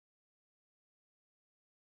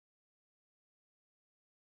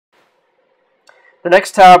The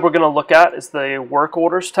next tab we're going to look at is the Work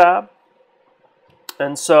Orders tab.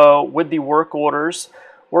 And so with the work orders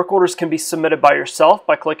can be submitted by yourself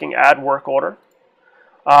by clicking Add Work Order,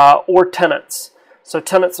 or tenants. So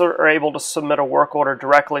tenants are able to submit a work order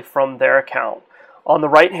directly from their account. On the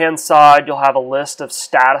right-hand side, you'll have a list of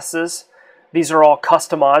statuses. These are all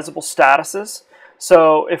customizable statuses.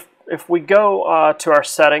 So if we go to our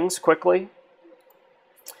settings quickly,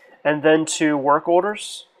 and then to work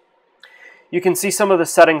orders, you can see some of the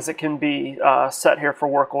settings that can be set here for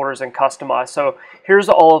work orders and customized. So here's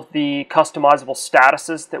all of the customizable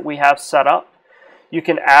statuses that we have set up. You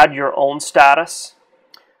can add your own status.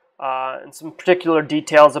 And some particular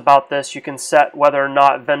details about this, you can set whether or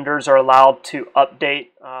not vendors are allowed to update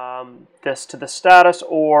this to the status,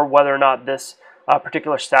 or whether or not this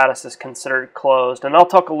particular status is considered closed. And I'll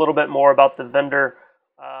talk a little bit more about the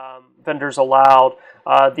vendors allowed.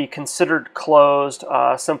 The considered closed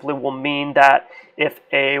simply will mean that if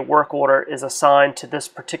a work order is assigned to this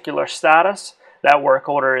particular status, that work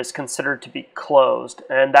order is considered to be closed,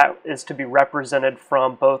 and that is to be represented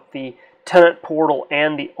from both the tenant portal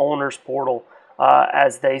and the owner's portal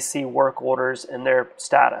as they see work orders in their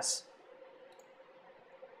status.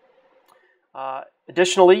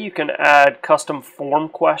 Additionally, you can add custom form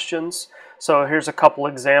questions. So here's a couple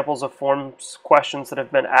examples of forms questions that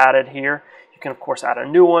have been added here. You can of course add a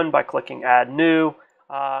new one by clicking Add New.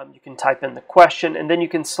 You can type in the question, and then you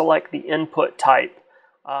can select the input type.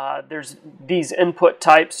 These input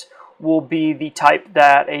types will be the type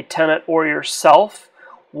that a tenant or yourself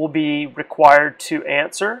will be required to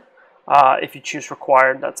answer. If you choose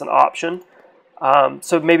required, that's an option.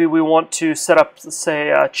 So maybe we want to set up,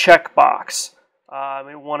 say, a checkbox.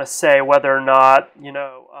 We want to say whether or not,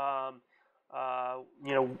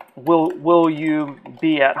 will you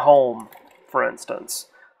be at home, for instance.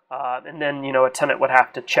 And then, a tenant would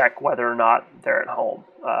have to check whether or not they're at home.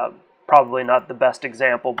 Probably not the best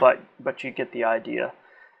example, but you get the idea.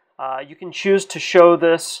 You can choose to show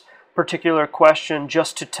this particular question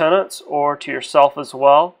just to tenants or to yourself as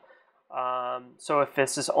well. So if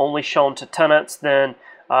this is only shown to tenants, then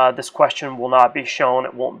this question will not be shown.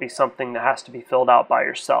 It won't be something that has to be filled out by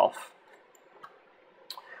yourself.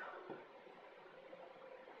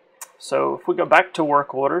 So if we go back to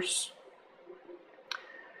work orders.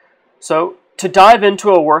 So to dive into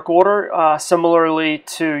a work order, similarly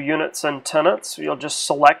to units and tenants, you'll just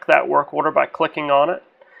select that work order by clicking on it.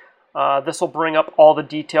 This will bring up all the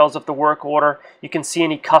details of the work order. You can see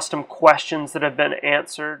any custom questions that have been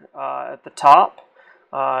answered at the top.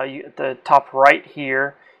 At the top right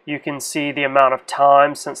here, you can see the amount of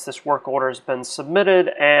time since this work order has been submitted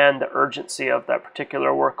and the urgency of that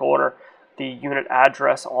particular work order, the unit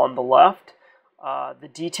address on the left, the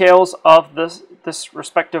details of this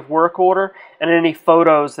respective work order, and any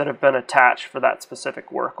photos that have been attached for that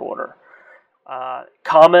specific work order.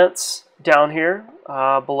 Comments down here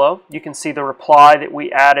below. You can see the reply that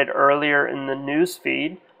we added earlier in the news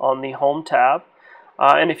feed on the Home tab.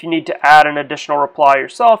 And if you need to add an additional reply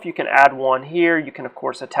yourself, you can add one here. You can, of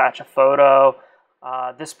course, attach a photo.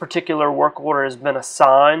 This particular work order has been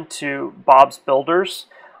assigned to Bob's Builders.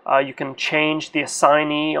 You can change the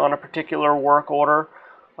assignee on a particular work order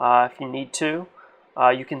if you need to.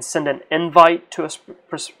 You can send an invite to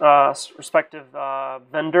a respective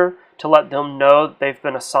vendor to let them know that they've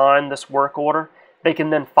been assigned this work order. They can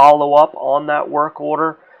then follow up on that work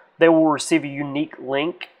order. They will receive a unique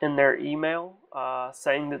link in their email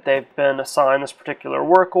saying that they've been assigned this particular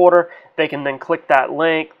work order. They can then click that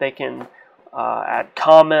link. They can add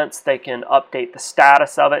comments. They can update the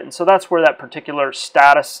status of it. And so that's where that particular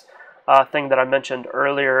status thing that I mentioned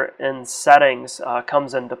earlier in settings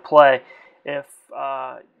comes into play. If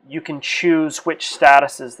you can choose which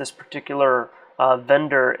statuses this particular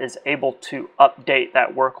vendor is able to update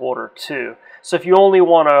that work order to. So if you only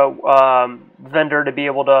want a vendor to be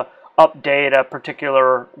able to update a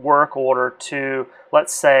particular work order to,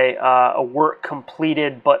 let's say, a work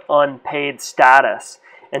completed but unpaid status,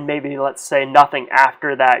 and maybe, let's say, nothing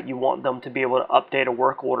after that you want them to be able to update a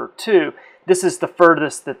work order to, this is the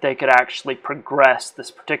furthest that they could actually progress this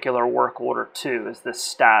particular work order to, is this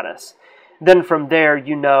status. Then from there,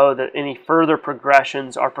 you know that any further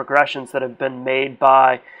progressions are progressions that have been made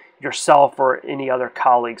by yourself or any other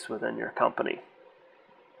colleagues within your company.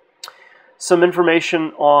 Some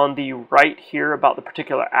information on the right here about the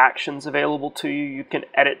particular actions available to you. You can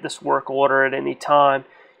edit this work order at any time.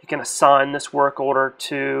 You can assign this work order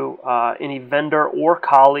to any vendor or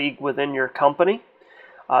colleague within your company.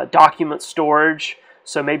 Document storage.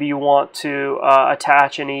 So maybe you want to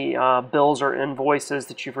attach any bills or invoices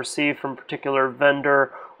that you've received from a particular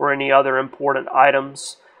vendor or any other important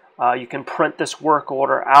items. You can print this work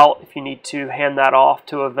order out if you need to hand that off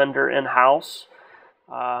to a vendor in-house,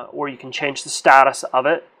 or you can change the status of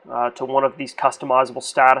it to one of these customizable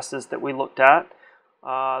statuses that we looked at,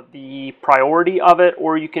 the priority of it,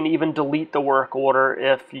 or you can even delete the work order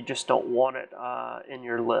if you just don't want it in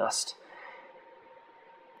your list.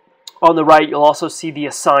 On the right, you'll also see the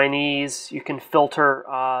assignees. You can filter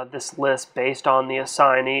this list based on the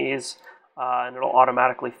assignees, and it'll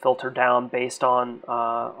automatically filter down based on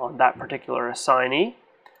that particular assignee.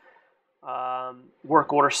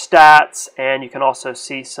 Work order stats, and you can also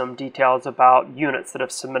see some details about units that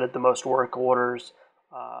have submitted the most work orders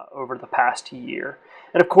over the past year.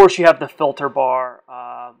 And of course you have the filter bar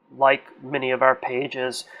like many of our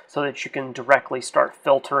pages, so that you can directly start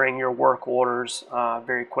filtering your work orders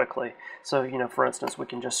very quickly. So, for instance, we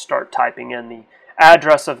can just start typing in the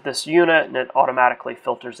address of this unit and it automatically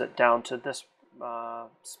filters it down to this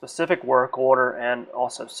specific work order, and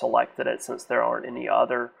also selected it since there aren't any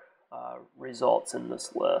other results in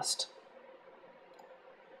this list.